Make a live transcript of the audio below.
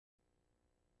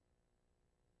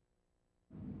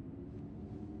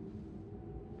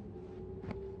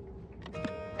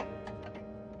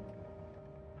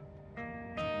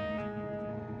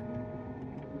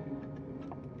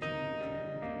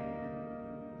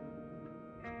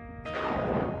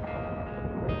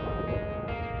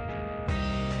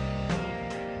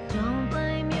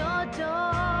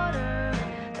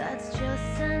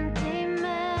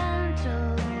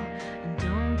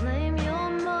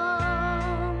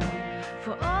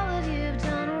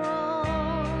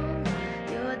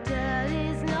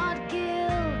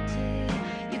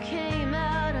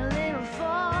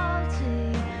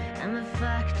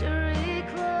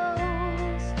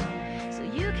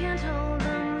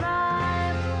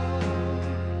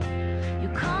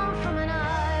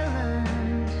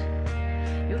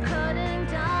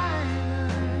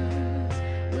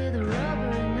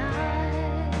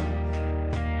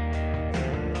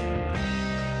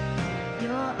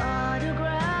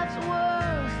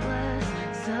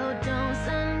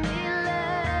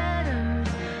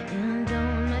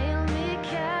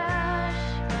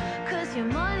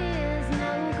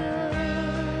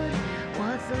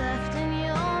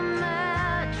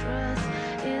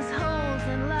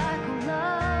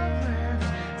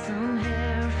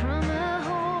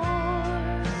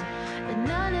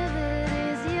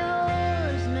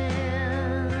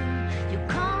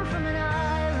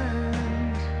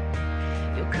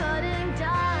You're cutting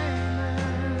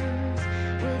diamonds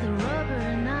with a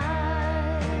rubber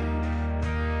knife.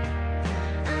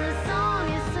 And the song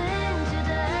you sing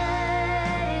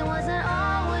today wasn't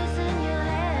always in your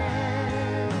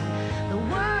head. The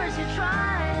words you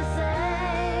try to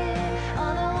say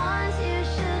are the ones you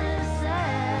should have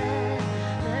said.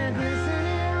 They're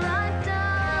glistening like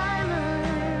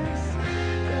diamonds.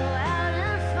 Go out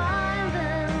and find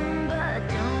them, but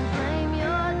don't blame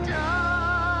your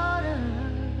daughter.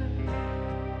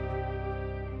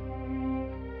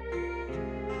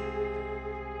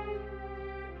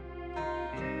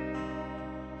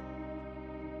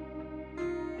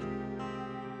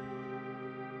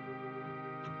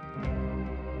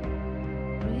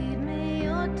 Read me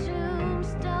your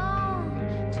tombstone,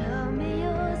 tell me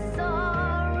you're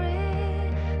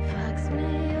sorry, fax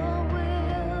me your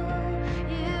will.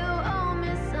 You owe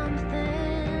me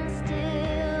something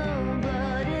still.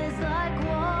 Blood is like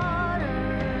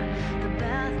water, the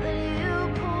bath that you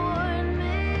poured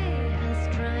me has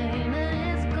drained and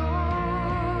it's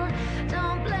gone.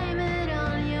 Don't blame it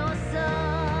on your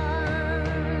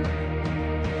son.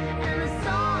 And the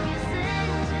song you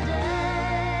sing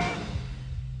today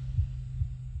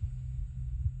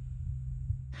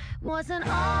wasn't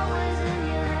always in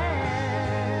your head.